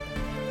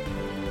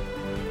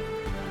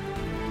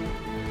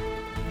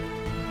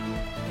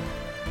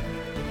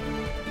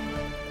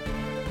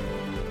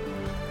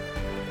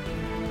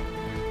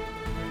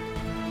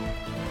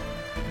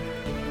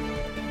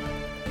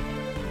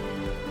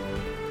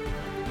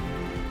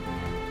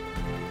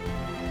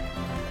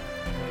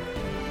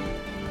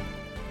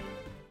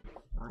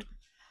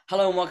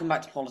Hello and welcome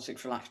back to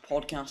Politics Relaxed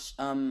podcast.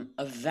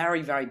 A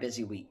very, very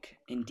busy week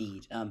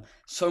indeed.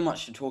 So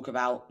much to talk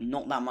about,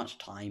 not that much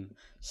time.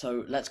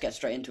 So let's get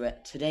straight into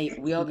it. Today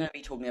we are going to be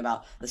talking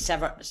about the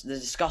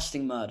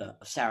disgusting murder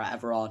of Sarah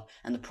Everard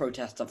and the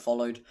protests that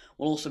followed.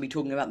 We'll also be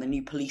talking about the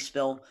new police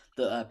bill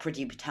that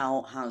Priti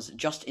Patel has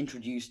just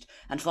introduced.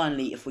 And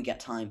finally, if we get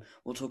time,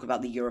 we'll talk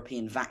about the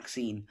European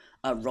vaccine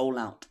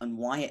rollout and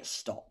why it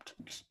stopped.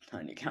 Just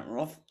turn your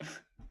camera off.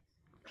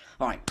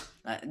 All right,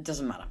 it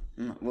doesn't matter.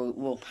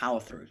 We'll power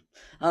through.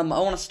 I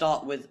want to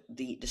start with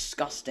the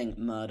disgusting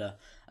murder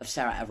of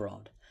Sarah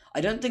Everard.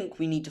 I don't think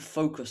we need to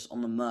focus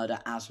on the murder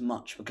as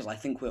much because I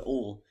think we're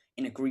all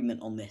in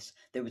agreement on this.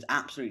 It was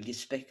absolutely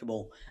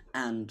despicable,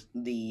 and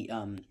we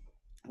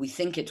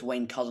think it's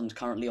Wayne Couzens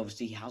currently.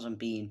 Obviously, he hasn't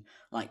been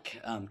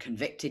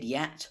convicted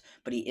yet,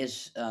 but he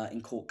is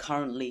in court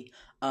currently.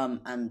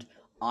 And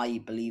I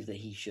believe that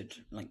he should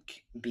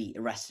be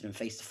arrested and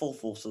face the full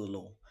force of the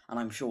law. And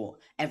I'm sure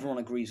everyone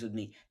agrees with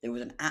me. There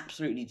was an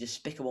absolutely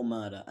despicable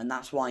murder, and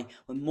that's why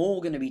we're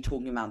more going to be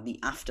talking about the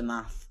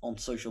aftermath on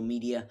social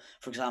media.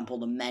 For example,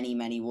 the many,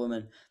 many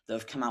women that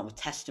have come out with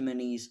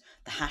testimonies,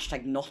 the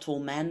hashtag not all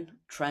men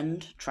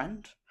trend,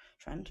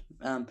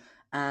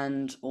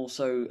 and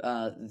also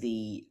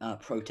the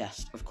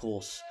protest, of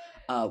course,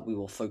 we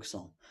will focus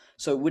on.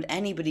 So would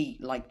anybody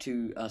like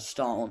to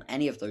start on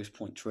any of those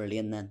points, really,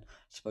 and then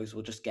I suppose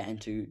we'll just get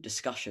into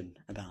discussion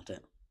about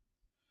it.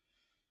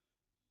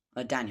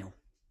 Daniel.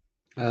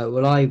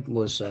 Well, I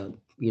was,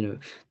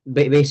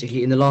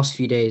 basically in the last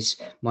few days,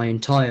 my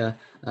entire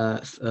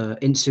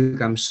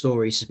Instagram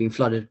stories has been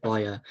flooded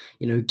by,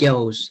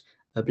 girls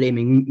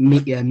blaming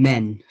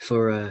men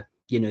for,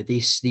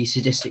 these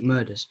sadistic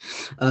murders,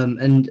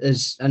 and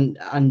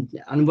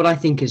what I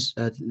think is,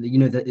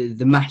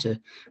 the matter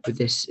with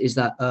this is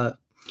that,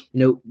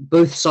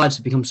 both sides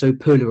have become so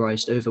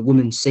polarized over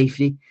women's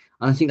safety,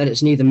 and I think that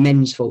it's neither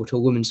men's fault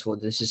or women's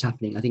fault that this is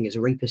happening. I think it's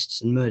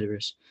rapists and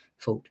murderers'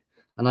 fault.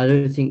 And I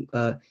don't think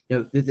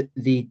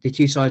the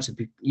two sides have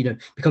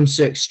become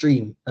so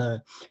extreme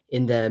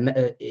in their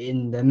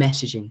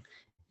messaging.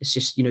 It's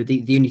just the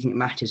only thing that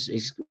matters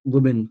is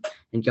women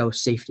and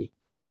girls' safety.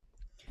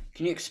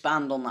 Can you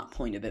expand on that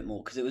point a bit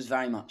more? Because it was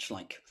very much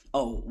like,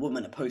 oh,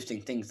 women are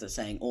posting things that are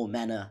saying all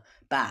men are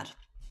bad.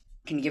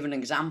 Can you give an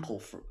example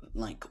for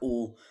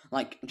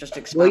just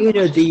expand?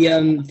 Well,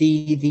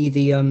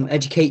 the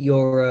educate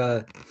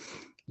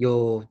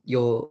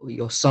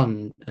your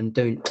son and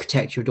don't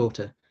protect your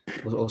daughter.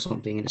 Or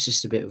something, and it's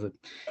just a bit of a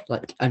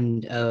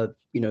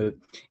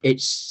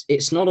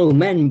it's not all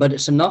men, but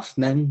it's enough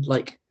men.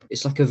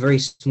 It's like a very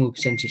small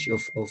percentage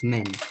of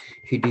men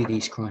who do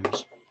these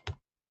crimes.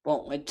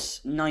 Well,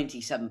 it's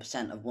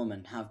 97% of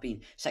women have been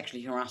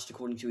sexually harassed,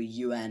 according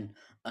to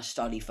a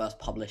study first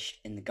published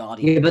in The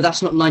Guardian. Yeah, but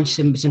that's not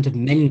 97% of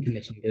men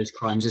committing those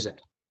crimes, is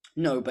it?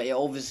 No, but it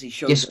obviously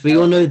shows. Yes, we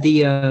all know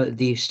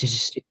the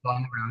statistics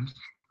going around.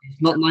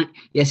 It's not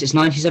yes, it's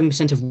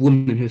 97% of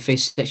women who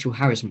face sexual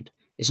harassment.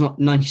 It's not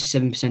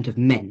 97% of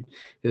men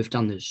who have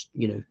done those,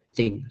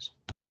 things.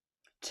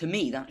 To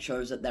me, that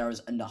shows that there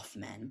is enough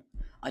men.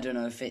 I don't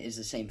know if it is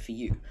the same for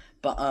you.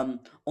 But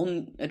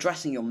on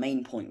addressing your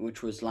main point,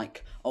 which was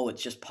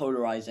it's just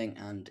polarizing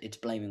and it's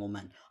blaming all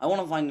men, I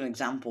want to find an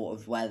example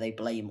of where they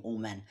blame all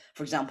men.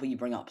 For example, you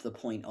bring up the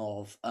point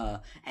of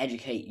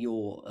educate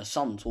your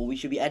sons. Well, we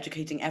should be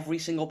educating every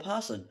single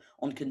person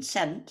on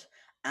consent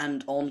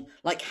and on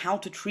how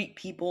to treat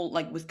people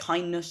with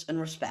kindness and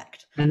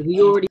respect. And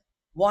we already...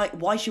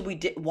 Why should we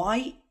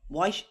why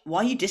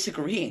are you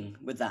disagreeing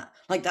with that?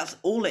 That's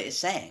all it is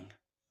saying.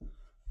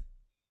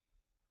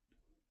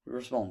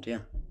 Respond, yeah.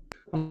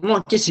 I'm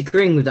not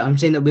disagreeing with that. I'm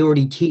saying that we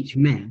already teach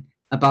men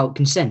about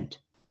consent,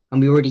 and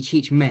we already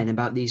teach men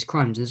about these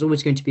crimes. There's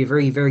always going to be a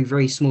very, very,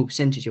 very small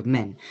percentage of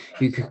men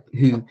who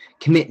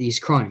commit these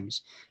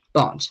crimes,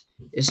 but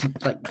it's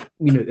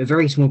a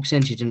very small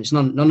percentage, and it's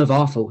none of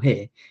our fault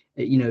here.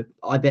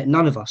 I bet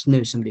none of us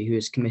know somebody who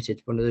has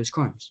committed one of those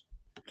crimes.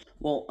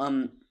 Well,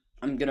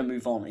 I'm going to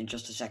move on in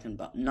just a second,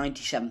 but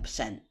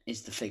 97%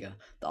 is the figure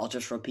that I'll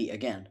just repeat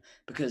again,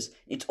 because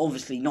it's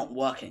obviously not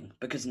working,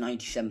 because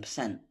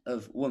 97%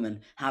 of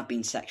women have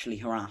been sexually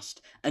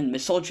harassed, and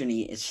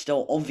misogyny is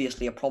still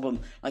obviously a problem.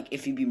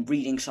 If you've been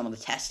reading some of the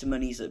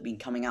testimonies that have been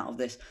coming out of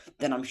this,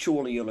 then I'm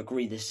sure you'll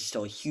agree this is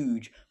still a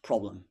huge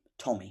problem.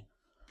 Tommy?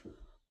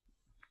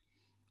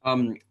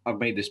 I've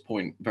made this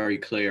point very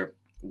clear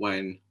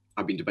when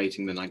I've been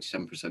debating the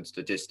 97%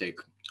 statistic.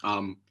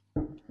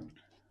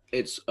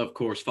 It's, of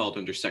course, filed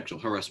under sexual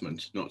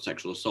harassment, not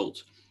sexual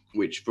assault,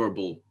 which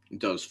verbal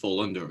does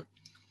fall under.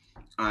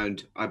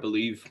 And I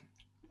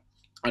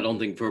don't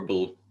think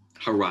verbal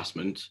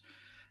harassment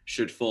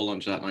should fall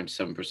under that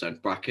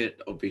 97%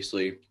 bracket.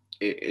 Obviously,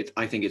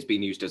 I think it's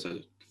being used as a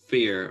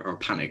fear or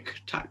panic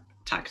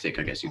tactic,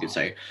 I guess you could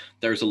say.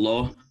 There's a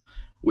law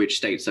which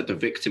states that the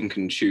victim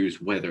can choose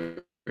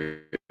whether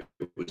it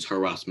was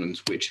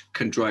harassment, which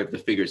can drive the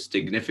figures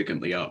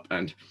significantly up.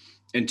 And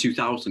in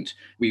 2000,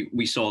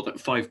 we saw that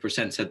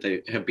 5% said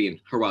they have been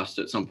harassed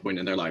at some point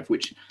in their life,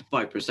 which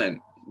 5%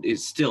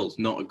 is still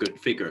not a good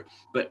figure.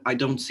 But I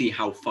don't see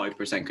how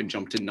 5% can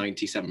jump to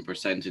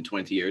 97% in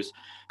 20 years,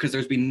 because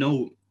there's been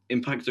no,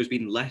 in fact, there's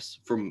been less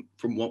from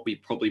what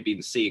we've probably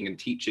been seeing and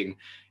teaching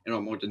in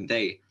our modern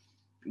day,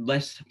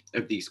 less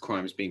of these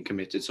crimes being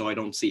committed. So I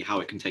don't see how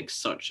it can take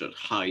such a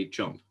high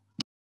jump.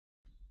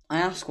 I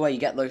ask where you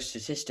get those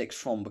statistics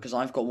from because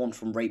I've got one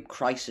from Rape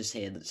Crisis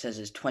here that says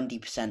it's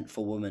 20%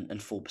 for women and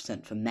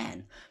 4% for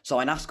men. So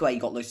I'd ask where you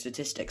got those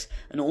statistics,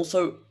 and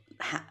also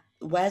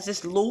where's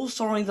this law?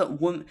 Sorry,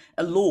 that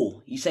a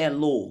law. You say a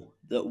law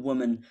that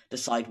women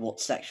decide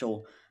what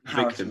sexual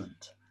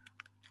harassment.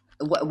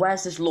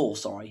 Where's this law?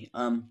 Sorry,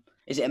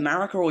 is it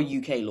America or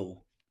UK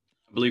law?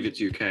 I believe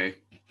it's UK.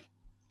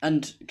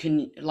 And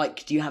do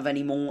you have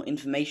any more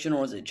information,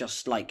 or is it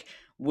just like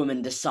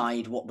women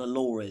decide what the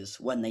law is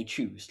when they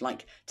choose?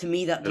 Like, to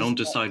me, that they don't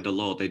decide the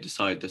law, they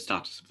decide the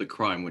status of the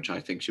crime, which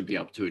I think should be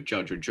up to a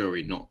judge or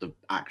jury, not the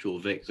actual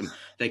victim.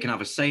 They can have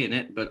a say in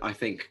it, but I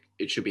think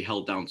it should be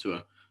held down to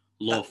a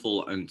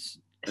lawful and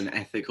an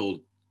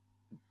ethical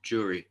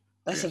jury.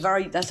 That's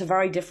a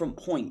very different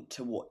point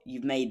to what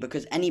you've made,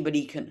 because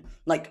anybody can,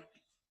 like,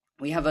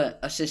 we have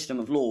a system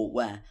of law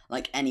where,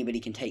 like, anybody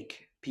can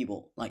take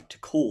people, like, to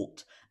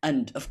court,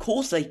 and of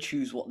course they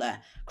choose what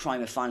their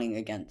crime is filing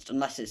against,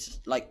 unless it's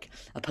like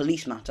a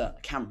police matter.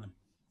 Cameron.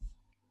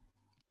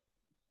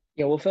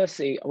 Yeah, well,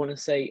 firstly, I want to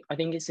say I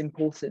think it's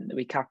important that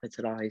we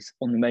capitalise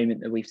on the moment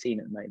that we've seen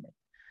at the moment,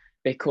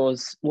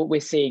 because what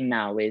we're seeing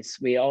now is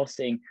we are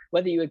seeing,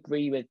 whether you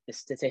agree with the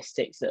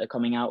statistics that are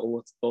coming out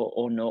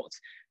or not,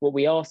 what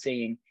we are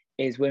seeing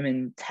is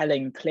women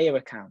telling clear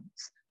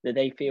accounts that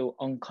they feel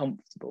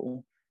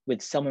uncomfortable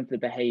with some of the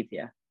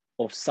behaviour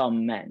of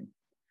some men,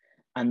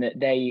 and that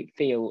they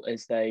feel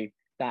as though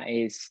that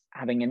is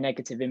having a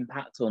negative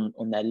impact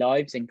on their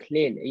lives. And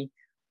clearly,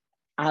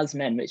 as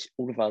men, which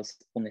all of us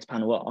on this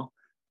panel are,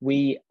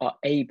 we are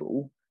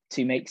able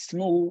to make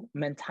small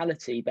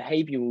mentality,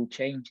 behavioural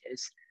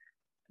changes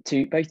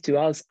to both to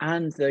us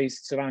and those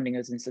surrounding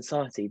us in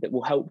society that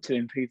will help to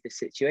improve the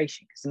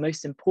situation. Because the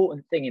most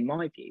important thing, in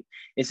my view,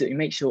 is that we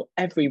make sure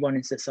everyone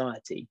in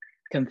society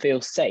can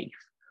feel safe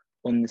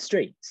on the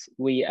streets.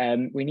 We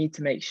need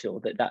to make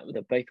sure that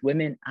both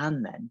women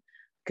and men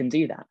can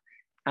do that.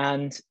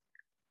 And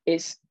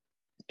it's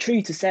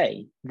true to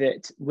say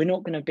that we're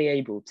not going to be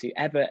able to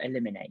ever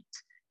eliminate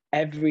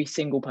every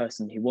single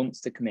person who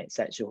wants to commit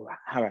sexual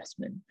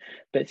harassment,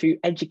 but through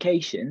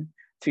education,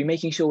 through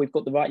making sure we've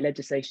got the right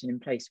legislation in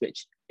place,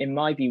 which in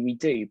my view we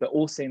do, but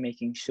also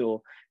making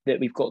sure that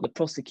we've got the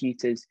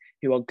prosecutors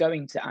who are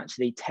going to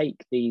actually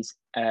take these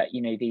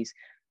these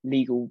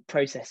legal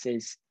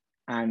processes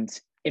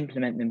and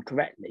implement them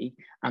correctly,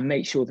 and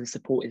make sure the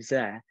support is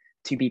there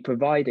to be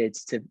provided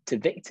to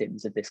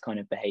victims of this kind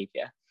of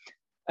behaviour.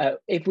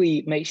 If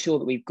we make sure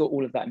that we've got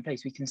all of that in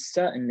place, we can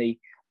certainly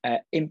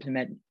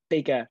implement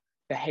bigger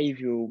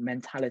behavioural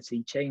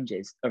mentality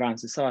changes around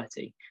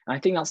society. And I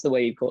think that's the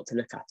way you've got to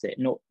look at it,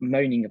 not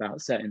moaning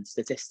about certain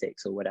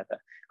statistics or whatever.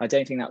 I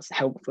don't think that's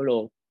helpful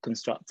or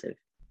constructive.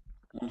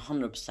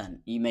 100%.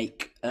 You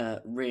make a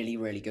really,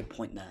 really good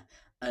point there.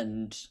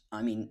 And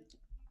I mean,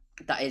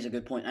 that is a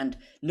good point. And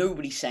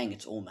nobody's saying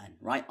it's all men,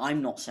 right?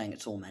 I'm not saying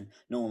it's all men.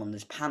 No one on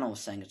this panel is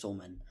saying it's all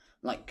men.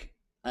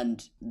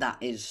 And that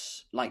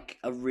is like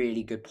a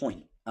really good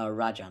point.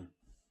 Rajan.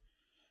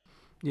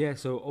 Yeah,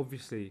 so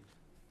obviously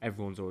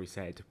everyone's already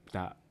said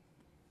that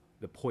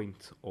the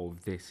point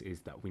of this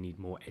is that we need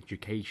more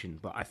education.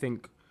 But I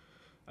think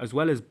as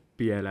well as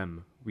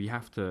BLM, we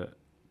have to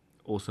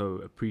also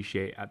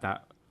appreciate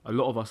that a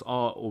lot of us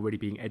are already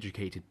being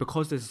educated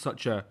because there's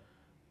such a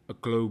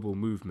global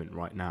movement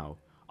right now.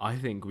 I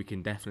think we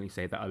can definitely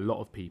say that a lot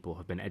of people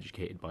have been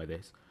educated by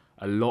this.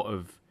 A lot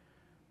of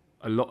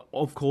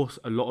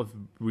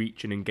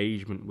reach and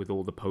engagement with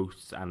all the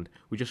posts, and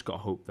we just got to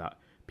hope that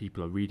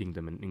people are reading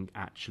them and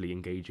actually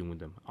engaging with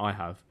them. I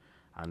have,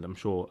 and I'm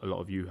sure a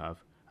lot of you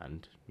have,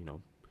 and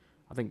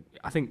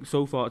I think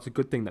so far it's a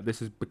good thing that this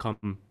has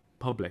become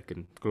public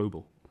and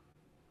global.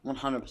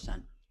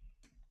 100%.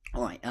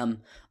 All right.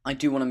 I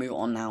do want to move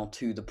on now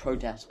to the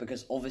protests,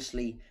 because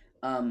obviously,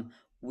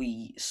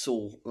 we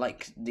saw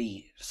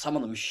some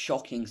of them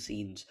shocking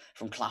scenes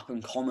from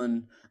Clapham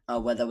Common,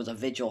 where there was a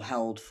vigil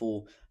held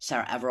for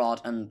Sarah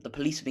Everard, and the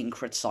police are being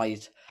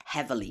criticised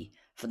heavily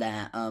for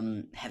their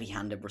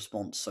heavy-handed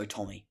response. So,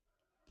 Tommy.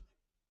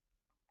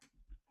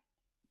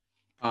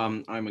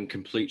 I'm in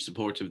complete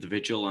support of the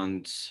vigil,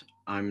 and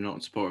I'm not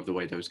in support of the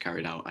way that was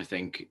carried out. I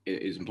think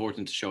it is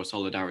important to show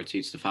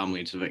solidarity to the family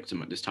and to the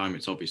victim at this time.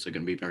 It's obviously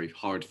going to be very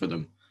hard for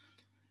them.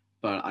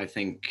 But I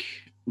think,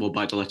 well,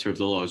 by the letter of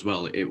the law as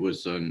well, it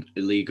was an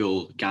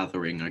illegal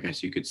gathering, I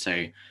guess you could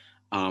say.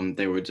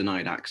 They were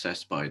denied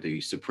access by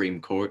the Supreme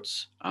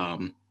Courts,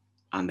 and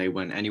they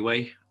went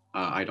anyway.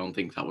 I don't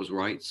think that was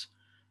right.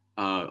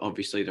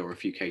 Obviously, there were a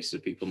few cases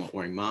of people not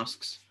wearing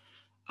masks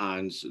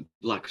and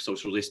lack of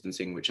social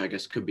distancing, which I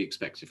guess could be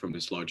expected from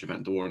this large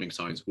event. The warning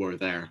signs were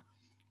there.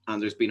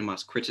 And there's been a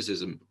mass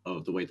criticism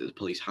of the way that the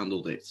police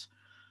handled it.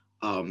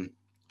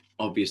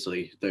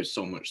 obviously there's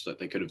so much that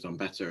they could have done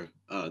better.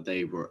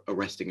 They were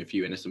arresting a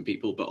few innocent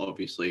people, but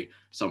obviously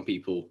some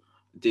people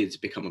did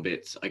become a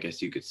bit, I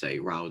guess you could say,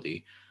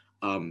 rowdy.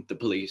 The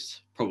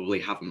police probably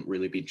haven't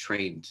really been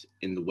trained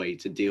in the way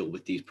to deal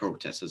with these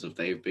protests as if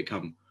they've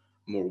become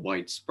more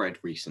widespread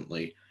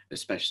recently,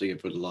 especially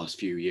over the last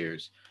few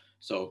years.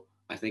 So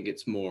I think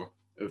it's more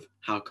of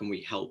how can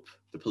we help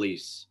the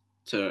police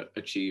to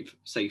achieve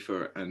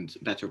safer and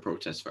better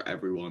protests for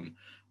everyone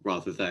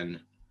rather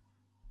than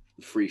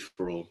free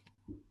for all.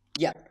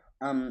 Yeah.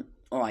 All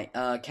right.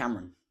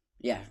 Cameron.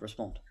 Yeah.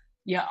 Respond.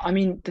 Yeah, I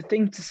mean, the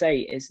thing to say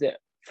is that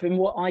from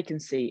what I can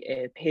see,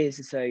 it appears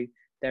as though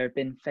there have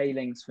been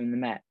failings from the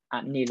Met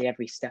at nearly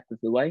every step of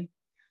the way.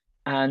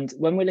 And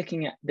when we're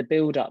looking at the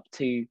build up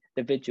to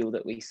the vigil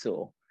that we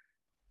saw,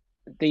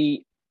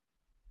 the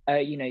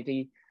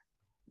the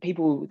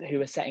people who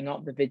were setting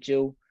up the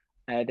vigil,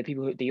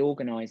 the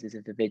organisers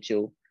of the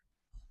vigil,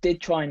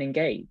 did try and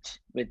engage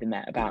with the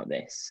Met about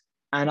this.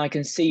 And I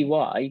can see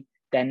why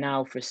they're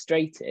now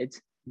frustrated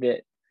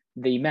that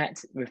the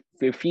Met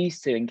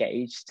refused to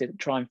engage to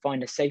try and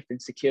find a safe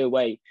and secure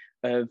way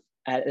of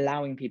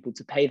allowing people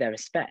to pay their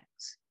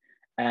respects.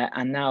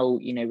 And now,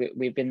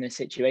 we've been in a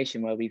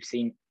situation where we've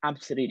seen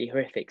absolutely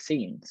horrific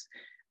scenes.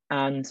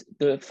 And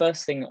the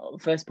first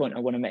point I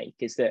want to make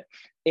is that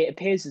it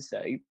appears as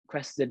though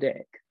Cressida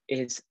Dick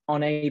is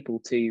unable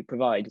to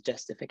provide a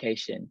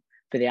justification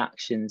for the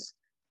actions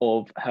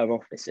of her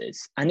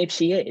officers. And if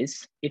she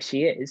is,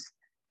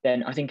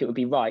 then I think it would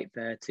be right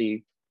for her to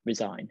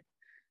resign.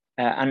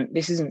 And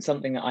this isn't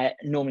something that I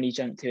normally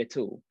jump to at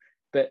all,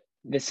 but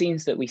the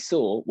scenes that we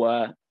saw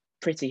were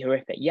pretty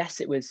horrific.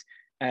 Yes,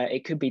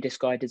 it could be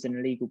described as an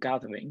illegal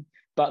gathering,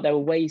 but there were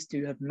ways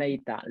to have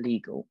made that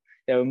legal.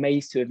 There were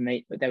ways to have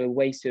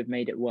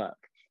made it work,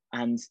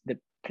 and the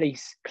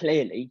police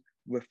clearly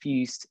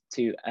refused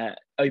to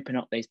open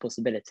up those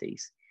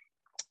possibilities.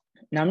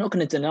 Now, I'm not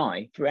going to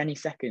deny for any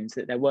seconds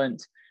that there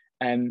weren't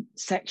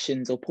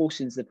sections or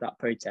portions of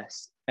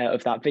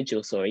that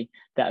vigil,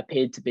 that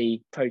appeared to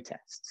be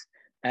protests.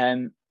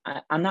 And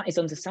that is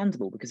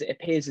understandable because it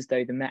appears as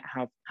though the Met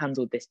have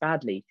handled this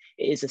badly.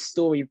 It is a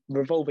story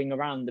revolving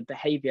around the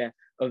behaviour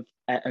of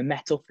a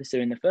Met officer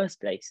in the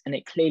first place, and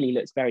it clearly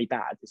looks very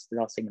bad. This is the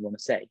last thing I want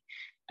to say.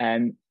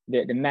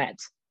 The Met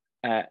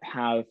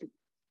have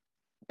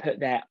put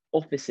their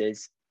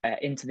officers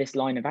into this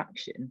line of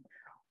action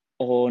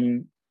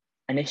on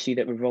an issue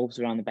that revolves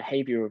around the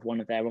behaviour of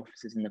one of their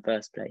officers in the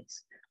first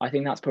place. I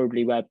think that's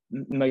probably where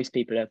most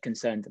people are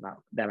concerned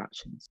about their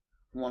actions.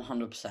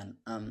 100%.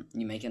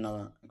 You make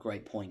another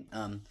great point.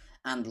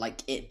 And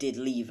like it did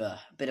leave a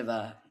bit of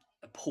a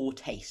poor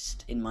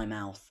taste in my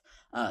mouth,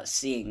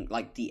 seeing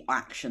like the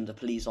actions of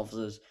police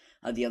officers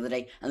the other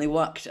day, and they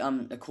worked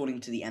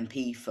according to the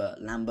MP for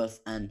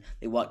Lambeth, and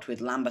they worked with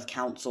Lambeth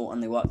Council,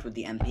 and they worked with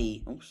the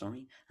MP.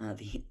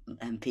 The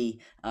MP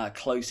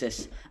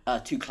closest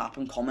to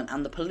Clapham Common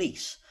and the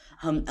police.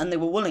 And they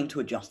were willing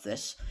to adjust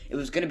this. It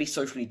was going to be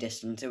socially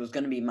distanced. It was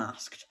going to be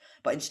masked.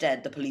 But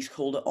instead, the police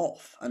called it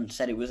off and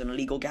said it was an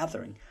illegal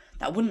gathering.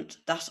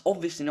 That's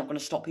obviously not going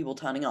to stop people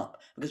turning up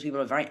because people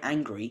are very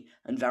angry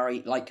and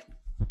very,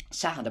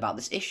 sad about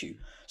this issue.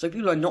 So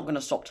people are not going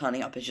to stop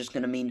turning up. It's just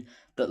going to mean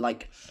that,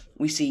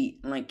 we see,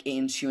 it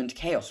ensue into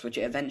chaos, which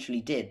it eventually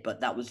did, but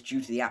that was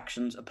due to the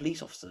actions of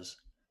police officers.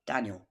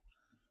 Daniel?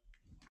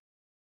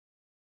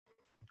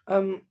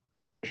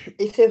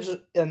 If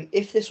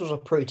this was a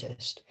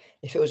protest,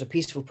 if it was a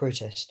peaceful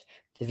protest,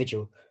 the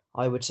vigil,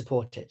 I would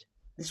support it.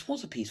 This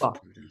was a peaceful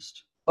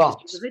protest. But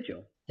this was a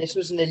vigil. This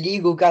was an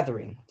illegal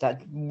gathering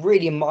that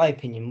really, in my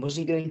opinion,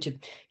 wasn't going to,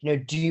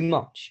 do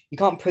much. You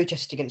can't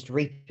protest against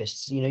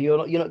rapists. You're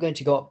not going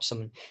to go up to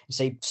someone and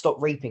say,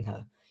 stop raping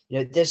her.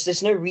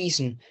 There's no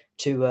reason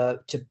to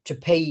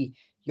pay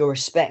your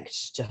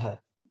respects to her.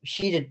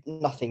 She did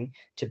nothing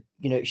to,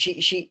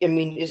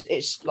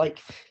 it's like,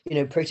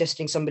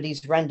 protesting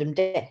somebody's random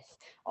death.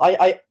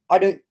 I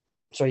don't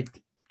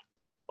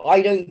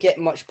get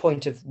much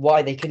point of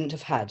why they couldn't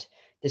have had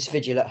this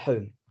vigil at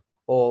home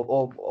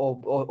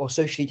or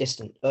socially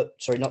distant.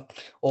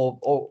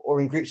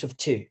 Or in groups of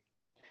two.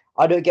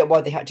 I don't get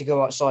why they had to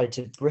go outside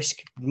to risk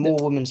more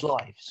women's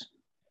lives.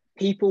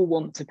 People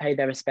want to pay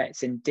their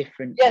respects in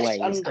different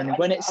ways, and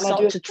when it's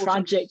such a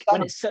tragic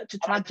incident,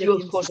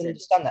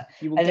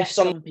 you will get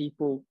some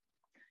people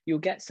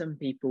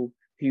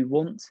who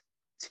want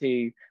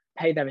to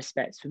pay their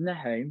respects from their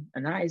home,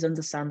 and that is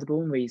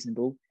understandable and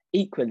reasonable.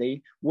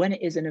 Equally, when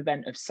it is an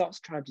event of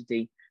such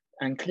tragedy,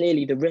 and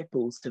clearly the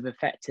ripples have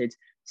affected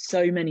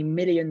so many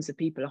millions of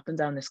people up and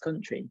down this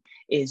country,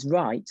 it is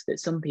right that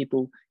some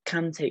people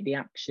can take the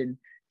action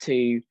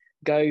to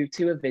go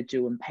to a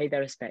vigil and pay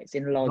their respects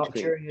in a large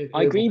group.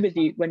 I agree with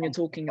you when you're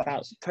talking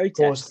about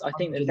protests. I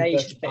think that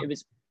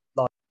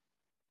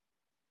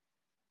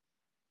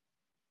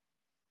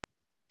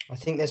I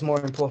think there's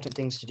more important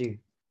things to do.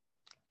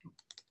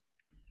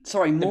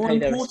 Sorry, more pay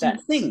their important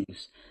respects.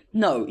 things.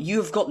 No,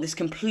 you have got this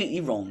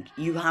completely wrong.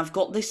 You have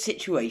got this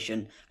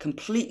situation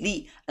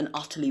completely and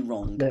utterly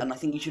wrong, No, and I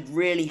think you should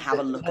really have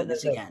a look no, at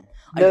this no, again.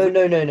 I no, re-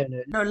 no, no, no,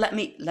 no, no, let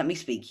me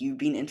speak. You've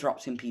been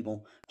interrupting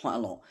people quite a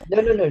lot.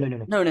 no, no, no, no, no,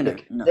 no. No, no, no,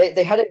 Look, no.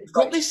 they had every You've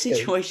got right this to go,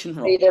 situation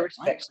pay wrong, their right?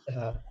 respects to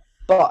her,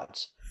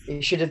 but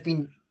it should have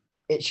been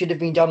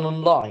done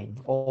online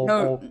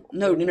No,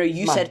 no, no, no.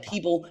 You manner. said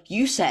people.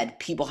 You said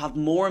people have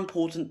more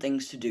important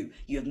things to do.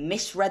 You have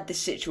misread the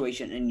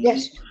situation, and you Yes,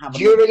 need to have a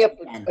look during at it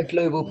again. a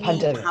global You need to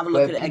pandemic have a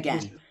look where at it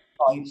people's again.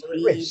 You lives are at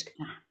need. risk.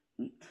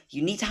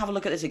 You need to have a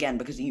look at this again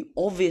because you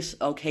obvious.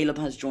 Oh, Caleb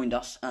has joined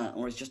us,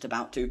 or is just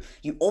about to.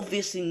 You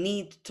obviously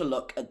need to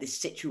look at this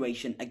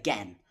situation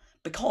again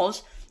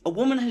because a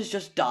woman has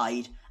just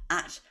died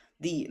at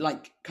the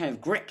kind of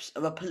grips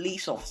of a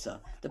police officer.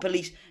 The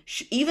police,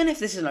 even if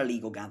this is an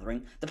illegal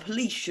gathering, the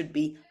police should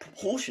be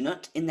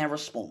proportionate in their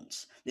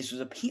response. This was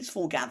a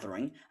peaceful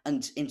gathering,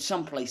 and in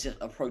some places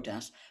a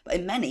protest, but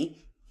in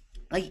many,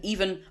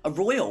 even a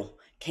royal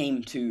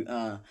came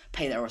to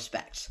pay their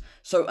respects.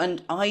 So,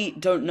 and I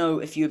don't know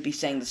if you would be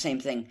saying the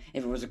same thing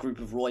if it was a group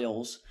of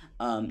royals,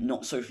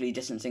 not socially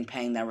distancing,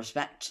 paying their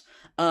respects.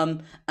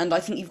 And I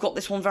think you've got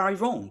this one very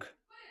wrong.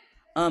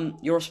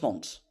 Your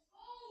response.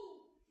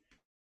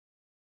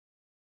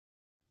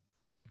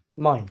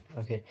 Mine,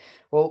 okay.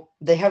 Well,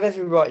 they have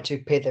every right to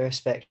pay their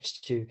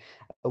respects to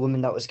a woman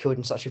that was killed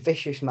in such a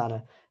vicious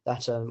manner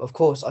that, of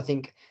course, I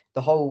think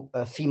the whole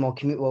female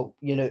community, well,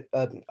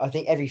 I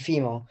think every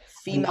female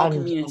Female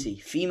community.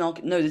 Female.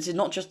 No, this is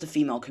not just the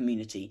female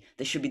community.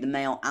 This should be the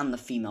male and the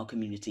female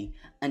community,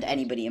 and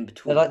anybody in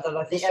between. I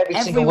think every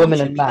single Everyone woman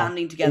should and be man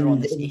banding together on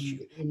this in issue.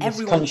 this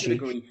Everyone should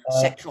country, agree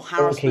sexual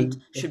harassment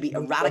okay, should be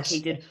yes,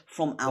 eradicated yes,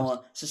 from yes,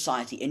 our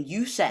society. And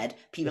you said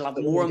people yes, have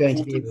but more we're going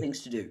to be important able,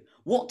 things to do.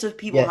 What do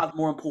people yeah, have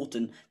more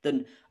important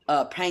than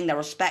paying their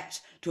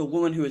respects to a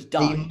woman who has the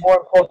died? more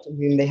important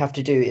thing they have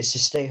to do is to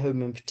stay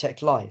home and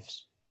protect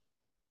lives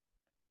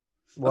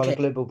while a Okay,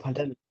 global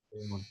pandemic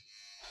is going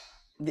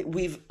on.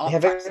 we've They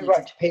have every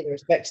right to pay their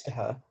respects to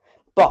her,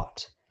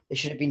 but it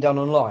should have been done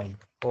online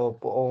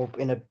or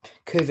in a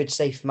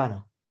COVID-safe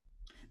manner.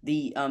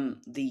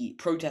 The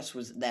protest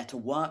was there to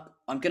work.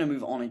 I'm going to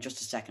move on in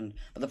just a second,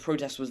 but the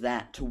protest was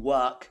there to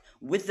work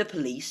with the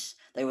police.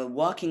 They were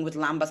working with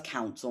Lambeth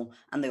Council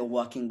and they were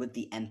working with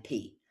the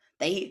MP.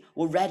 They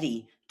were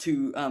ready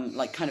to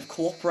kind of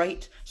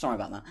cooperate. Sorry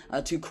about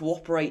that. To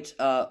cooperate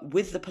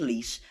with the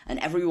police and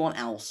everyone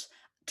else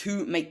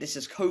to make this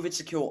as COVID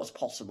secure as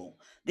possible.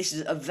 This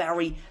is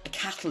a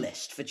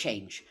catalyst for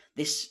change,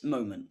 this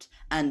moment.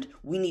 And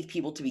we need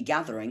people to be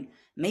gathering.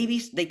 Maybe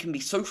they can be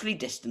socially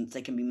distanced,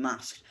 they can be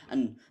masked,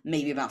 and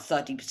maybe about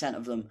 30%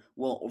 of them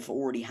will have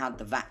already had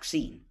the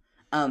vaccine.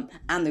 And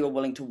they were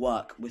willing to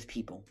work with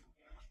people.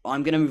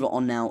 I'm going to move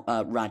on now,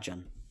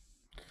 Rajan.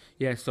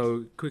 Yeah,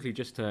 so quickly,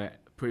 just to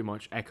pretty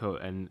much echo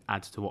and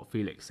add to what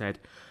Felix said,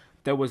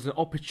 there was an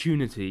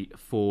opportunity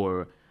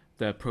for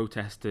the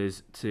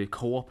protesters to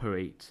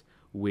cooperate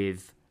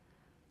with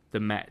the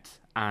Met,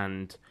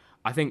 and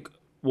I think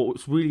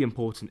what's really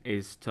important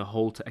is to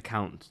hold to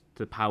account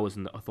the powers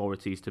and the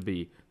authorities to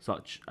be,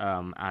 such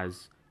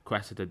as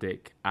Cressida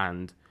Dick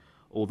and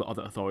all the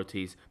other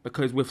authorities,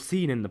 because we have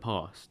seen in the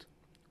past,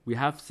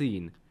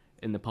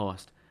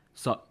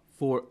 so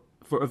for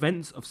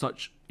events of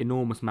such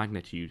enormous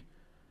magnitude,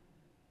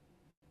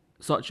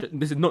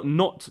 this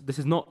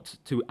is not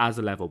to as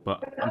a level,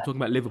 but I'm talking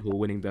about Liverpool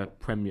winning the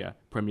Premier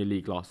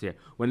League last year.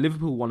 When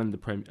Liverpool won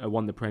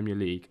the Premier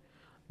League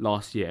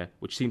last year,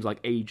 which seems like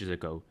ages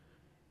ago,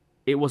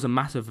 it was a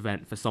massive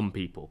event for some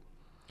people,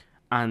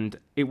 and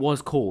it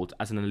was called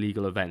as an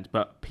illegal event,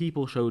 but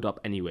people showed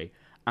up anyway,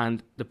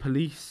 and the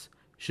police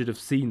should have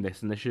seen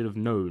this, and they should have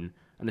known,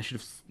 and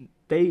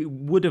they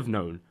would have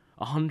known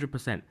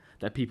 100%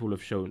 that people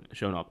have shown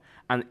up,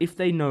 and if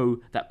they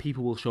know that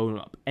people will show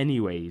up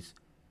anyways,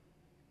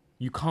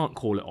 you can't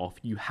call it off.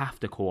 You have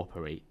to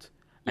cooperate,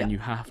 and you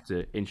have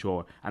to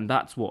ensure, and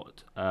that's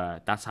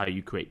how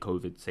you create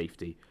COVID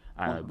safety,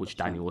 which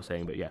Daniel was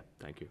saying. But yeah,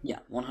 thank you. Yeah,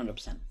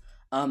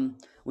 100%.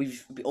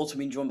 We've also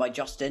been joined by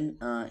Justin.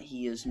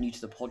 He is new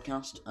to the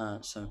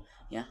podcast, so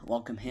yeah,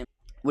 welcome him.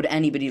 Would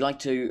anybody like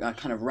to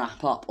kind of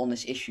wrap up on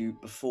this issue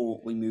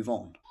before we move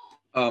on?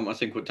 I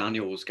think what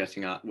Daniel was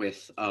getting at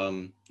with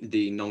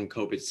the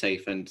non-COVID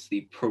safe and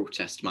the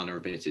protest manner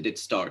of it did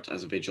start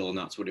as a vigil, and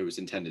that's what it was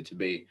intended to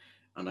be.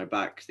 And I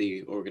back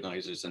the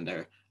organisers and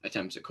their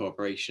attempts at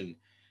cooperation.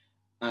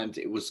 And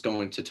it was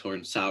going to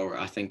turn sour.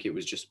 I think it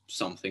was just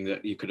something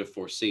that you could have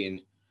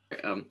foreseen.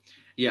 I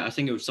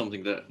think it was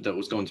something that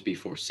was going to be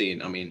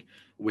foreseen. I mean,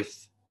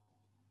 with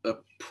a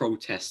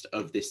protest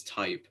of this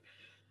type,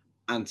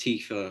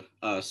 Antifa,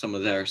 some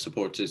of their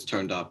supporters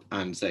turned up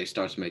and they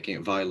started making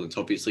it violent.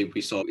 Obviously,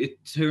 we saw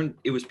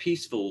it was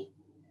peaceful,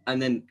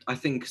 and then I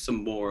think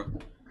some more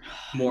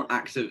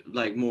active,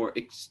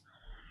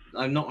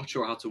 I'm not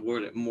sure how to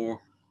word it,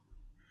 more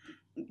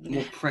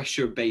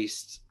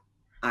pressure-based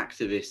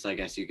activists, I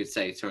guess you could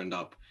say, turned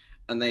up,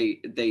 and they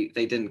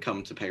didn't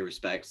come to pay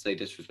respects. They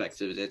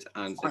disrespected it,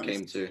 and they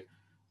came to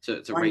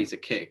to Right. raise a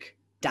kick.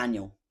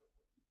 Daniel.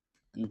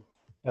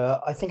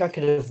 I think I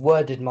could have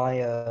worded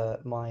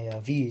my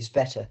views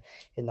better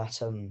in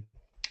that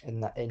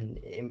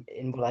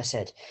in what I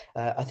said.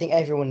 I think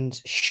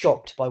everyone's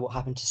shocked by what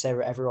happened to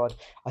Sarah Everard.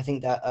 I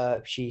think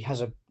that she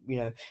has a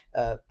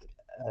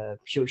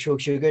she'll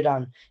go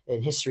down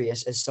in history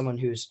as someone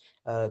who's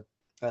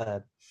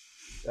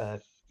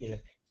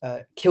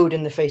killed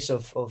in the face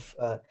of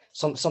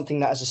something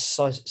that as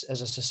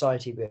a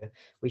society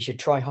we should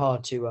try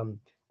hard to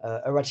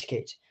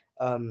eradicate.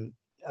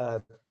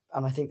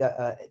 And I think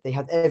that they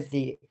have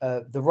the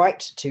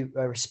right to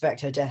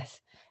respect her death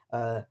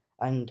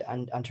and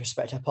to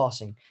respect her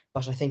passing.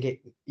 But I think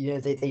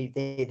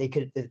they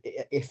could,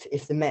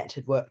 if the Met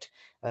had worked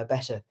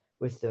better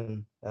with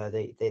them,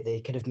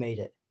 they could have made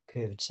it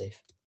COVID safe.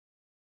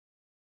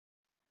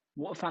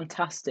 What a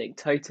fantastic,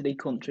 totally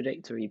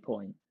contradictory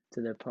point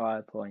to the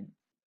prior point.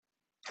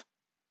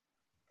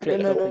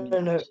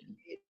 No.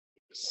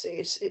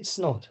 It's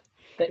not.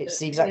 It's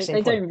the exact same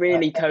They point. don't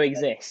really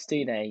coexist,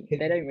 do they?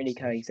 They don't really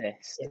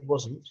coexist. It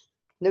wasn't.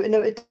 No,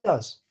 it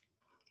does.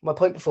 My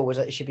point before was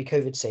that it should be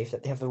COVID safe,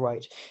 that they have the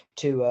right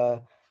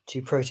to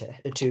protest,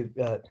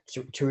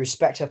 to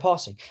respect her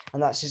passing,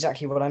 and that's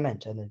exactly what I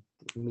meant. And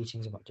the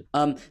meeting's about to.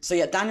 So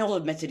yeah, Daniel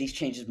admitted he's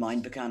changed his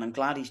mind, and I'm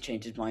glad he's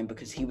changed his mind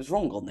because he was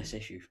wrong on this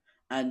issue.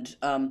 And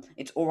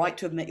it's all right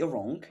to admit you're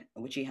wrong,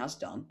 which he has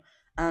done.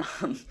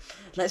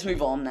 Let's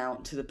move on now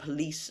to the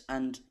Police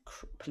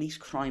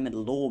Crime and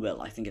Law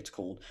Bill, I think it's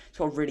called. It's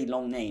got a really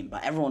long name,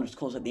 but everyone just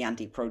calls it the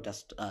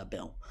Anti-Protest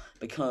Bill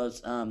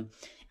because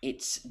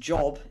its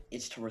job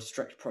is to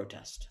restrict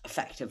protest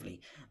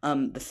effectively.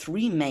 The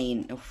three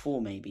or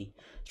four main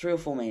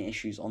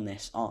issues on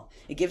this are: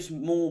 it gives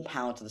more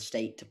power to the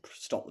state to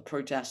stop the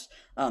protests.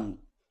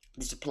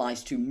 This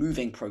applies to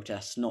moving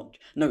protests,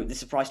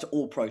 this applies to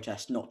all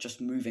protests, not just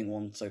moving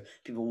ones, so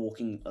people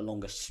walking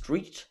along a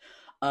street.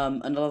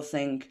 Another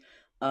thing,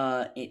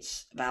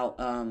 it's about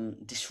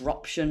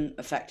disruption.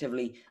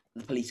 Effectively,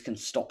 the police can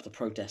stop the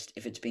protest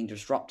if it's being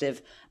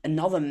disruptive.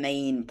 Another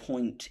main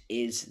point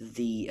is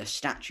the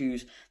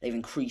statues. They've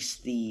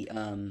increased the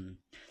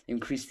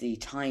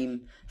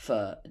time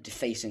for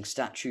defacing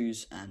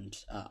statues and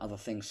other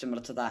things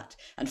similar to that.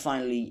 And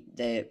finally,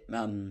 the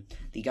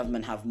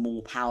government have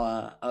more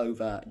power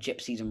over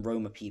gypsies and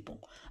Roma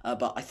people.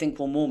 But I think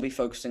we'll more be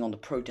focusing on the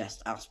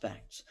protest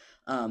aspects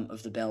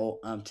of the bill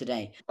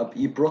today.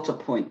 You brought a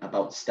point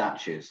about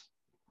statues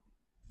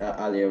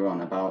earlier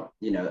on about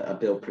a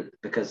bill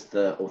because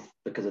of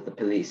the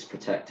police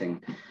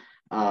protecting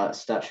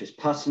statues.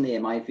 Personally,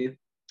 in my view,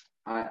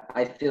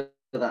 I feel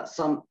that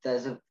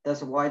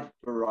there's a wide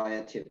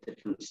variety of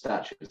different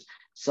statues.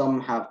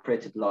 Some have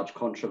created large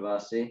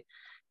controversy.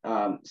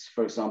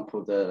 For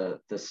example,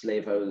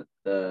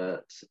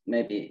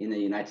 maybe in the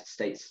United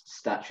States,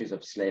 statues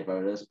of slave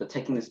owners. But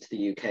taking this to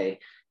the UK,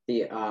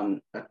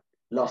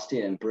 last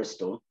year in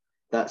Bristol,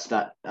 that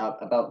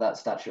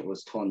statue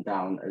was torn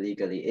down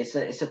illegally. It's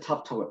a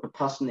tough topic, but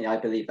personally, I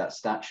believe that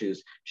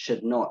statues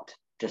should not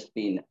just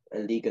been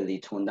illegally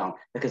torn down,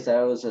 because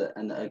there was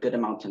a good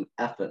amount of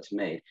effort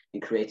made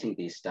in creating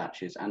these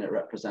statues, and it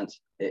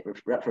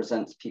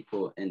represents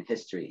people in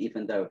history,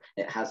 even though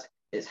it has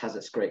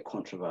its great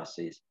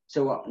controversies.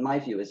 So what my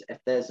view is, if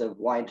there's a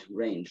wide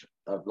range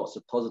of lots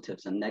of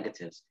positives and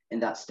negatives in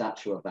that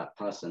statue of that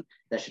person,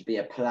 there should be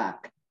a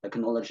plaque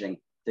acknowledging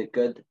the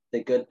good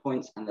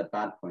points and the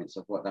bad points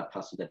of what that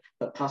person did.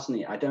 But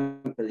personally, I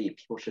don't believe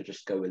people should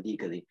just go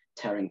illegally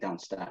tearing down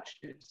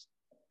statues.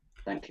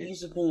 Thank you. Do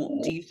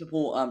you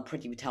support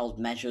Priti Patel's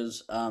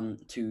measures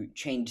to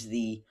change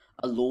a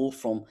law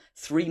from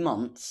 3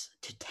 months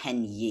to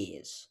 10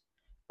 years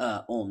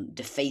on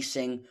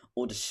defacing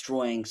or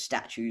destroying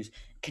statues?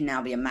 Can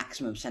now be a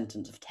maximum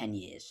sentence of 10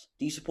 years.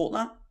 Do you support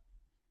that?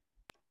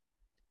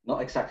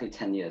 Not exactly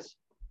 10 years.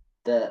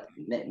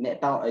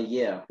 About a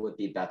year would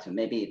be better.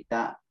 Maybe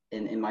that,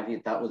 in my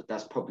view,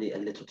 that's probably a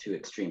little too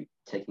extreme,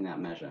 taking that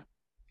measure.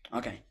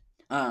 Okay.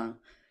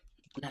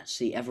 Let's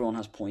see. Everyone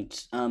has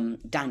points.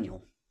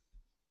 Daniel.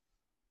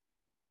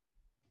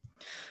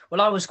 Well,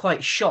 I was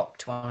quite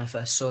shocked when I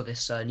first saw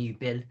this new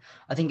bill.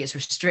 I think it's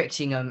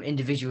restricting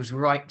individuals'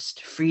 rights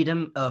to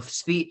freedom of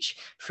speech,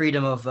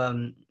 freedom of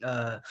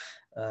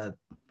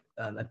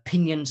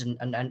opinions,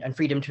 and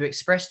freedom to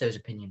express those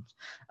opinions.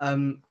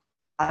 And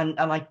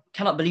I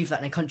cannot believe that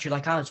in a country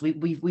like ours,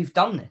 we've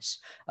done this.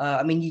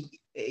 I mean,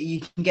 you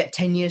can get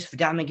 10 years for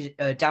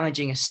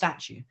damaging a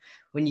statue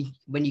when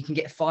you can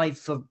get 5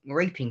 for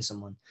raping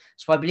someone.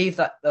 So I believe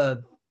that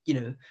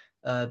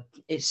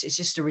it's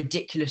just a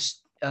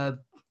ridiculous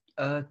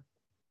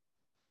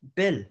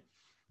bill.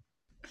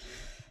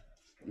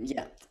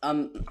 Yeah.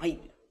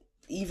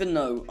 Even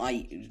though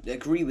I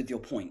agree with your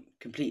point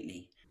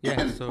completely.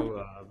 Yeah.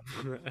 So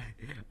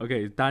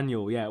okay,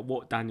 Daniel. Yeah,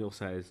 what Daniel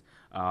says.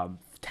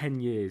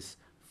 10 years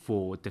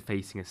for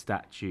defacing a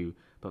statue,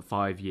 but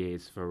 5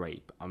 years for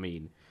rape. I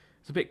mean,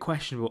 it's a bit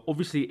questionable.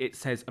 Obviously, it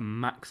says a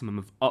maximum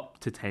of up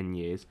to 10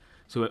 years.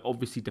 So it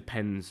obviously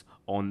depends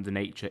on the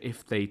nature.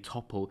 If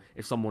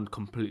someone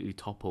completely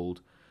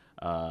toppled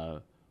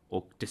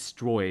or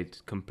destroyed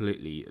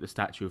completely the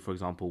statue of, for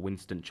example,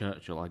 Winston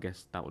Churchill, I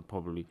guess that would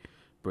probably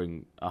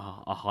bring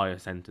a higher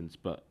sentence,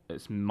 but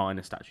its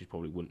minor statues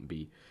probably wouldn't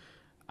be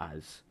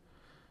as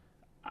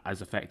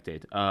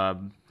affected.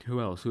 Who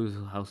else? Who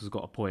else has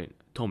got a point?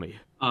 Tommy.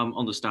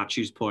 On the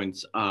statues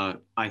point,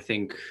 I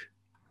think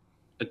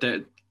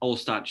that all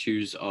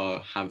statues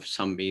have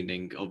some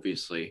meaning.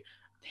 Obviously,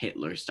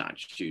 Hitler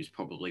statues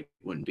probably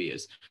wouldn't be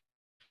as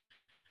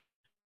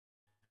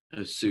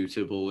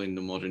suitable in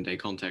the modern day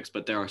context,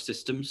 but there are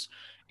systems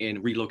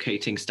in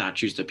relocating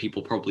statues that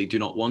people probably do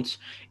not want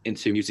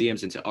into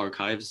museums, into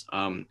archives,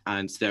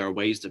 and there are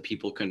ways that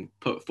people can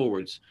put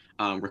forward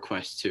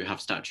requests to have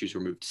statues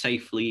removed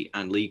safely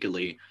and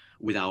legally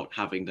without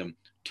having them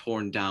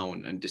torn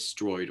down and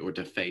destroyed or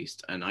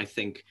defaced. And I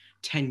think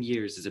 10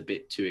 years is a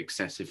bit too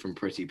excessive from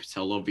Priti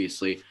Patel.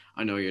 Obviously,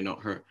 I know you're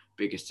not her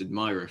biggest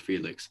admirer,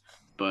 Felix,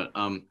 but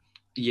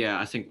yeah,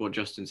 I think what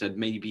Justin said,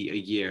 maybe a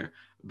year.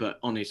 But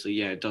honestly,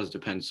 yeah, it does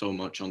depend so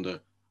much on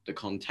the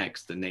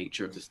context, the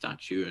nature of the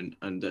statue,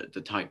 and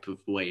the type of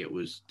way it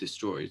was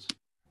destroyed.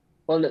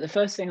 Well, look, the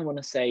first thing I want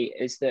to say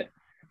is that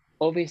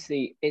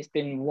obviously it's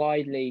been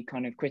widely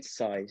kind of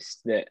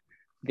criticised that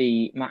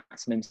the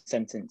maximum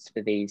sentence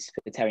for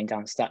tearing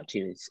down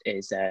statues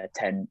is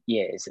 10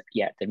 years,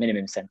 yet the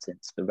minimum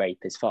sentence for rape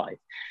is 5.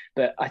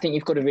 But I think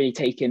you've got to really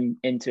take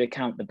into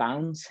account the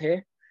bounds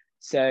here.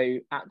 So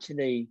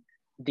actually,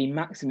 the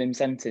maximum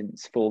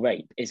sentence for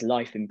rape is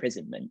life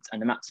imprisonment,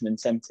 and the maximum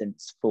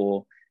sentence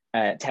for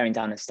tearing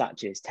down a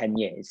statue is 10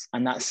 years.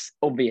 And that's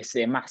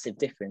obviously a massive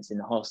difference in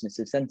the harshness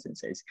of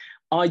sentences.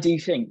 I do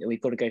think that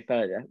we've got to go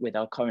further with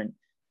our current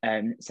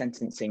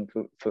sentencing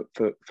for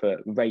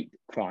rape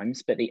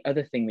crimes. But the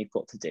other thing we've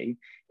got to do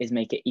is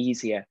make it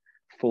easier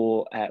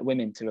for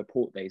women to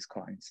report those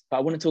crimes. But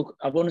I want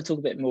to talk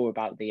a bit more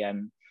about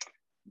the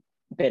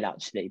bill,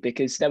 actually,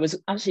 because there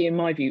was actually, in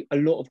my view, a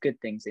lot of good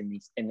things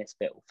in this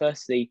bill.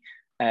 Firstly,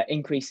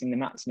 increasing the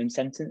maximum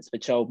sentence for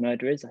child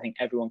murderers. I think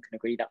everyone can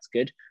agree that's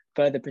good.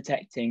 Further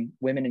protecting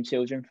women and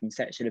children from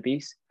sexual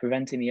abuse,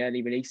 preventing the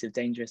early release of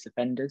dangerous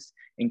offenders,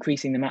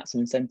 increasing the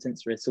maximum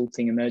sentence for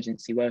assaulting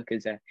emergency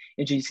workers,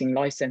 introducing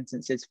life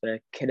sentences for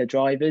killer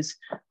drivers,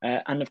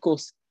 and of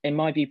course, in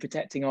my view,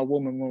 protecting our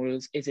war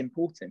memorials is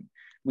important.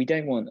 We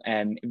don't want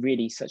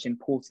really such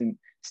important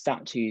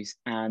statues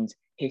and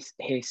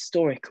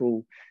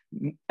historical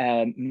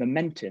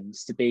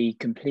momentums to be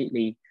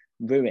completely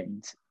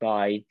ruined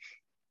by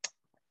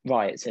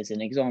riots, as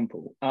an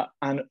example.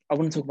 And I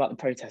want to talk about the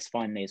protests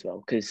finally as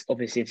well, because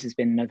obviously this has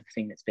been another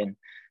thing that's been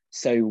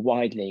so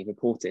widely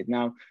reported.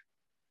 Now,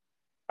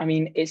 I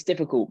mean, it's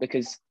difficult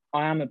because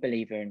I am a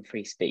believer in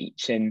free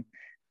speech, and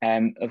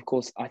of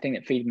course, I think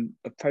that freedom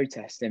of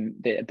protest and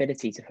the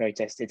ability to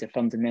protest is a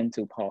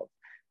fundamental part of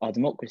our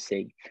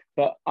democracy.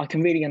 But I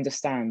can really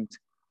understand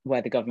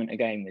where the government are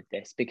going with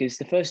this, because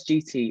the first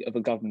duty of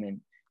a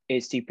government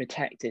is to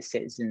protect its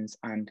citizens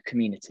and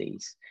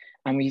communities.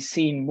 And we've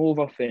seen more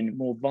often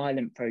more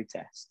violent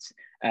protests,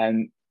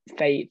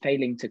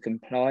 failing to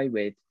comply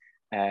with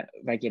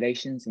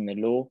regulations and the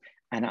law,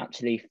 and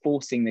actually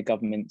forcing the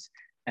government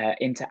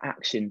into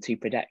action to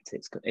protect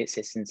its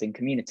citizens and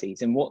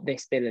communities. And what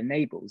this bill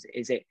enables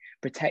is it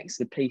protects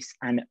the police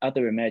and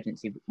other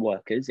emergency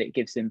workers. It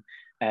gives them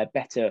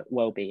better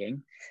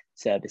well-being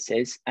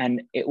services,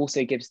 and it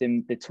also gives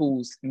them the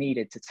tools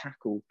needed to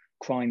tackle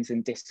crimes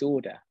and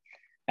disorder.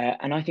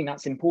 And I think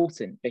that's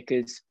important,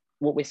 because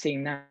what we're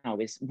seeing now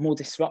is more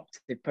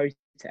disruptive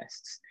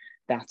protests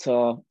that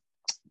are,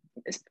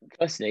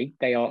 firstly,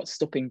 they are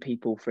stopping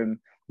people from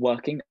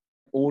working,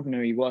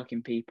 ordinary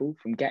working people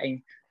from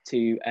getting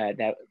to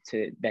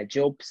their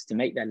jobs, to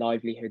make their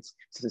livelihoods,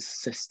 to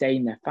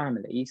sustain their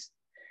families.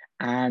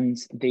 And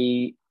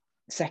the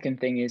second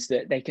thing is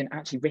that they can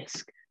actually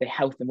risk the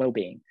health and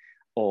well-being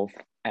of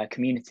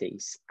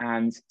communities.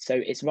 And so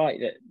it's right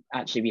that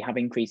actually we have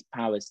increased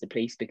powers to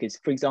police, because,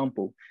 for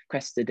example,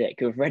 Cressida Dick,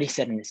 who I've already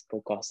said in this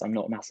podcast I'm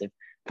not a massive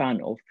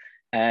fan of,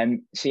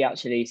 she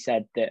actually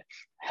said that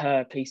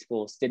her police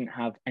force didn't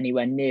have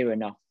anywhere near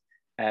enough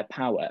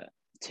power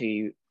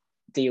to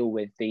deal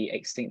with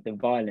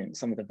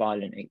some of the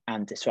violent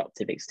and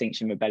disruptive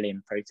Extinction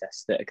Rebellion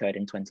protests that occurred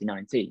in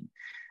 2019.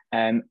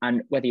 And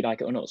whether you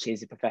like it or not, she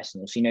is a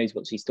professional. She knows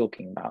what she's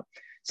talking about.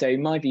 So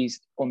my view's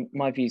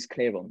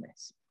clear on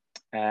this,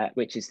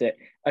 which is that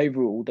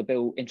overall the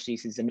bill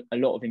introduces a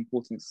lot of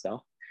important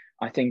stuff.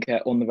 I think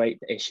on the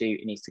rape issue,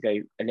 it needs to go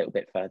a little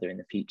bit further in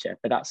the future,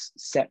 but that's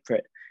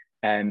separate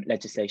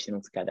legislation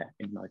altogether,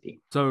 in my view.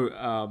 So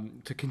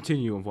to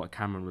continue on what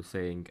Cameron was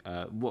saying,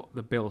 what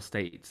the bill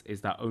states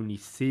is that only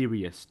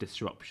serious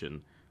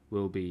disruption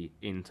will be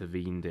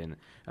intervened in,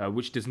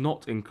 which does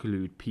not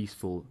include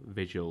peaceful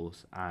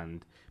vigils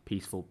and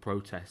peaceful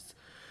protests.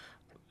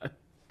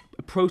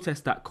 A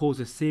protest that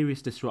causes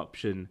serious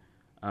disruption,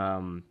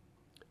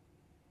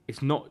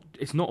 it's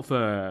not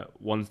for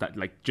ones that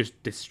like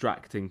just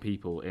distracting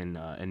people in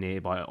a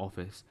nearby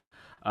office.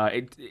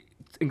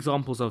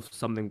 Examples of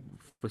something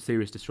for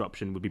serious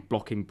disruption would be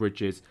blocking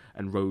bridges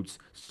and roads,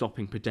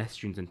 stopping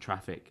pedestrians and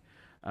traffic,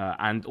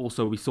 And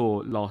also we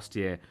saw last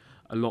year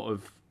a lot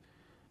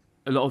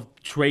of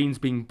trains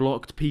being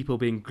blocked, people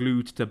being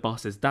glued to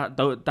buses.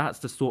 That's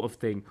the sort of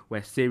thing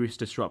where serious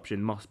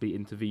disruption must be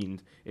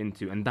intervened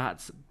into, and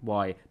that's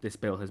why this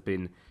bill has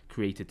been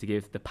created, to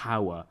give the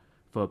power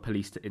for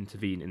police to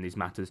intervene in these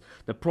matters.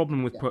 The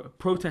problem with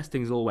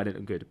protesting is all well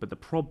and good, but the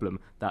problem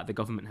that the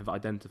government have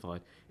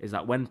identified is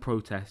that when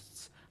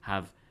protests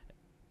have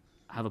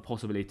a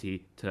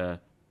possibility to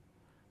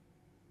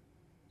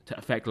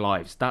affect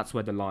lives, that's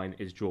where the line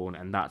is drawn,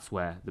 and that's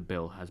where the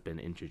bill has been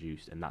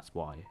introduced, and that's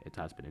why it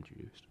has been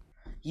introduced.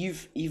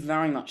 You've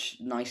very much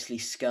nicely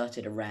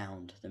skirted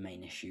around the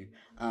main issue,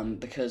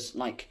 because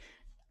like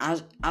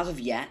as of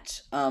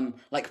yet,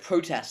 like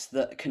protests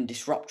that can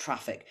disrupt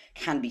traffic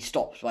can be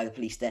stopped by the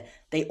police.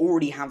 They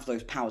already have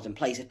those powers in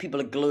place. If people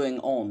are gluing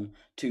on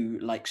to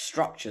like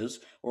structures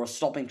or are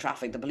stopping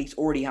traffic, the police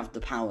already have the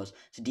powers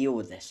to deal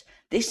with this.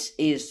 This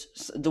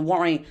is the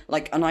worry.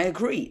 Like, and I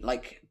agree.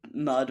 Like,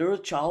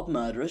 child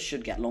murderers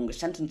should get longer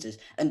sentences,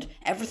 and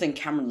everything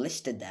Cameron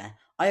listed there,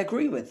 I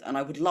agree with, and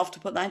I would love to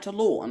put that into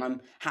law, and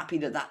I'm happy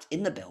that that's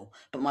in the bill.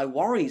 But my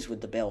worries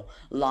with the bill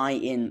lie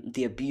in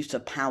the abuse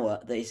of power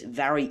that is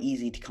very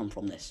easy to come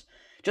from this.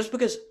 Just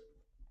because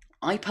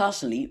I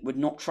personally would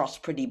not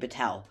trust Priti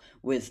Patel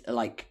with,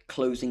 like,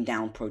 closing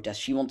down protests.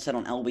 She once said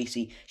on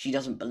LBC she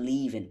doesn't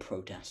believe in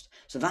protest.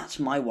 So that's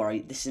my worry.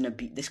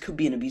 This could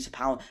be an abuse of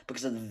power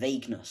because of the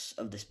vagueness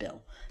of this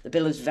bill. The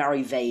bill is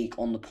very vague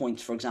on the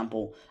points, for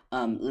example,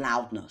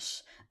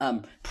 loudness.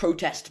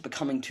 Protest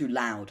becoming too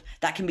loud.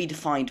 That can be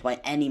defined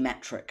by any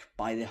metric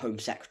by the Home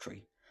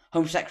Secretary.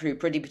 Home Secretary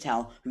Priti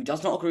Patel, who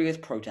does not agree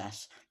with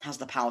protests, has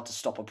the power to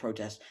stop a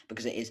protest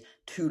because it is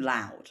too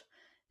loud.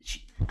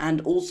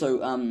 And also,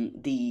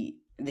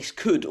 this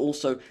could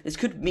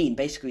mean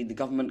basically the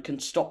government can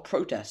stop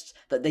protests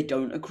that they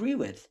don't agree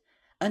with.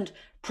 And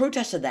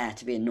protests are there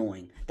to be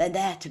annoying. They're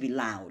there to be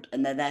loud,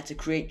 and they're there to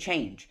create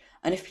change.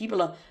 And if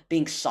people are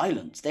being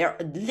silenced, they are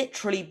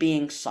literally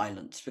being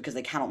silenced because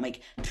they cannot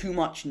make too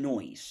much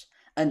noise.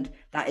 And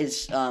that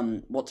is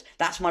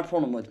that's my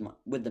problem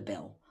with the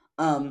bill.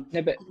 No,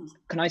 but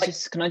can I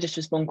just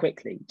respond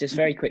quickly, just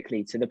very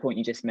quickly, to the point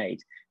you just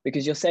made?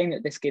 Because you're saying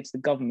that this gives the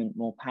government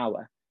more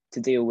power to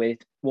deal with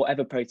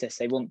whatever protests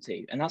they want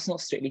to, and that's not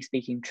strictly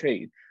speaking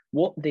true.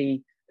 What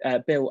the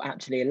bill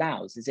actually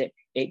allows is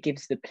it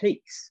gives the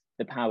police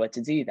the power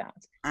to do that.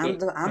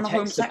 And the Home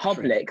protects the Secretary,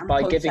 public and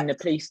by Home giving the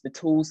Secretary. police the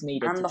tools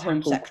needed And to the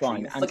Home tackle Secretary.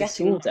 crime You're and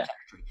forgetting the Home disorder.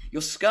 Secretary.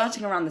 You're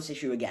skirting around this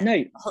issue again. No,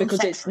 The Home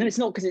because Secretary- it's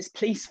not because it's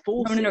police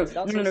forces. No. That's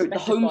what's The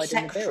Home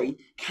specified in the bill. Secretary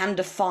can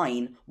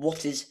define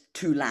what is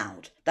too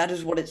loud. That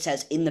is what it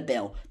says in the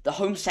bill. The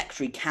Home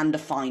Secretary can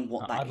define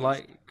what that is.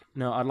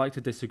 I'd like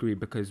to disagree,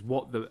 because from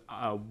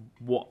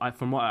what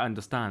I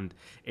understand,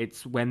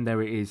 it's when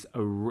there is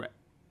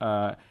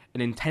an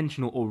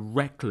intentional or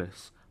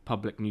reckless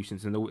public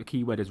nuisance, and the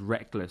key word is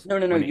reckless. No.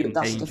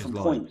 That's a different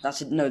point.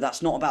 That's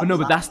not about. No,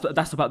 but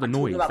that's about the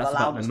noise. That's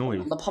about the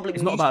noise. The public.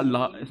 It's not about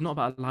loudness.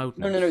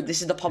 No.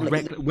 This is the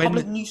public.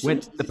 Public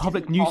nuisance.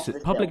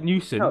 Public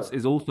nuisance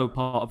is also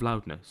part of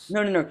loudness.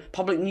 No.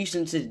 Public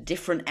nuisance is a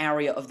different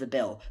area of the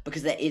bill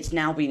because it's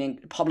now been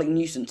public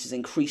nuisance is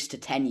increased to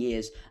 10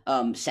 years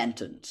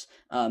sentence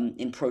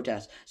in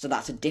protest. So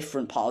that's a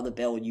different part of the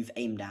bill you've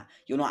aimed at.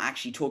 You're not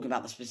actually talking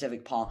about the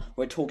specific part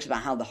where it talks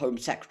about how the Home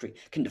Secretary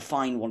can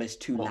define what is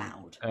too loud.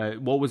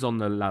 What was on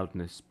the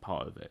loudness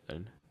part of it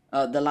then?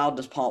 The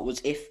loudness part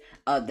was if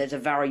there's a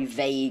very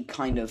vague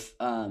kind of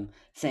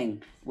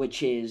thing,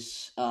 which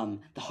is the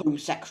Home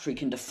Secretary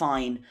can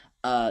define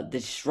the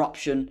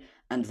disruption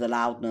and the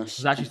loudness.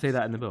 Does it actually say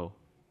that in the bill?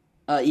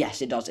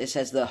 Yes, it does. It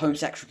says the Home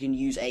Secretary can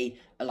use I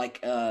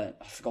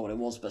forgot what it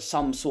was, but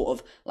some sort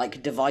of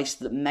like device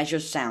that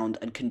measures sound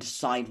and can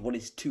decide what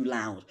is too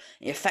loud.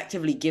 It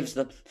effectively gives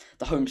the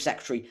Home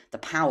Secretary the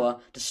power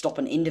to stop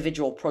an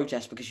individual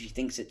protest because she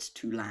thinks it's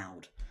too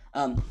loud.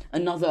 My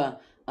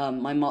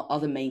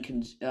other main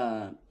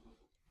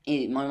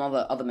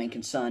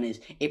concern is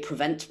it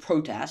prevents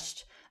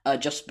protest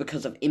just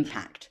because of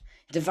impact.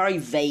 It's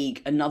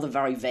another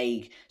very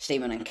vague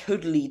statement, and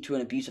could lead to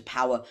an abuse of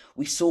power.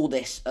 We saw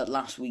this at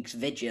last week's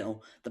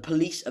vigil. The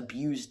police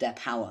abused their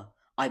power,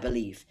 I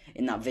believe,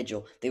 in that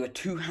vigil. They were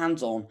too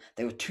hands-on,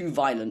 they were too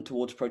violent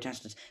towards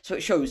protesters. So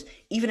it shows,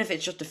 even if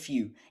it's just a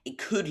few, it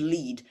could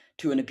lead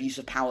to an abuse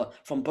of power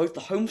from both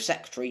the Home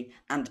Secretary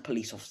and the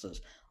police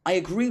officers. I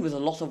agree with a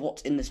lot of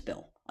what's in this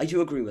bill. I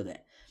do agree with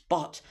it.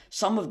 But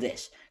some of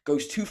this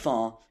goes too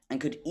far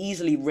and could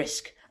easily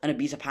risk an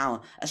abuse of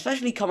power,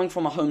 especially coming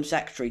from a Home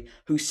Secretary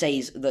who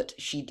says that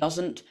she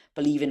doesn't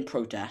believe in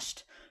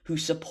protest, who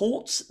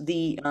supports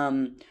the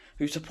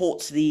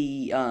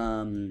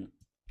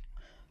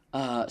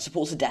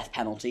death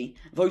penalty,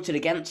 voted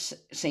against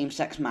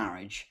same-sex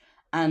marriage,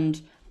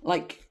 and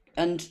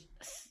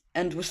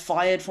was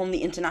fired from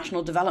the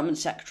International Development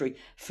Secretary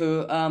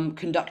for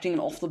conducting an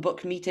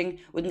off-the-book meeting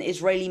with an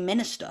Israeli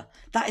minister.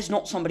 That is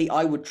not somebody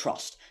I would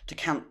trust to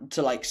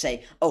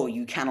say, oh,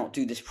 you cannot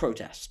do this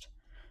protest.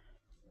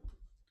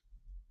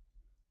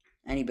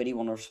 Anybody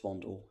want to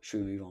respond, or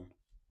should we move on?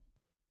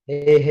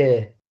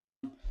 Here.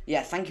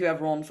 Yeah, thank you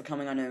everyone for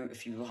coming. I know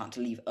if you had to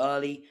leave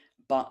early,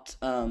 but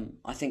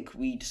I think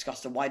we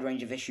discussed a wide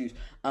range of issues.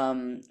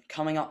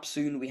 Coming up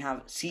soon, we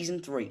have season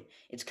 3.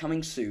 It's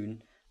coming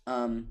soon.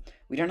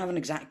 We don't have an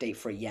exact date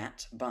for it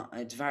yet, but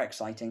it's very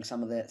exciting.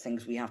 Some of the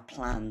things we have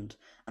planned.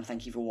 And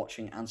thank you for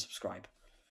watching and subscribe.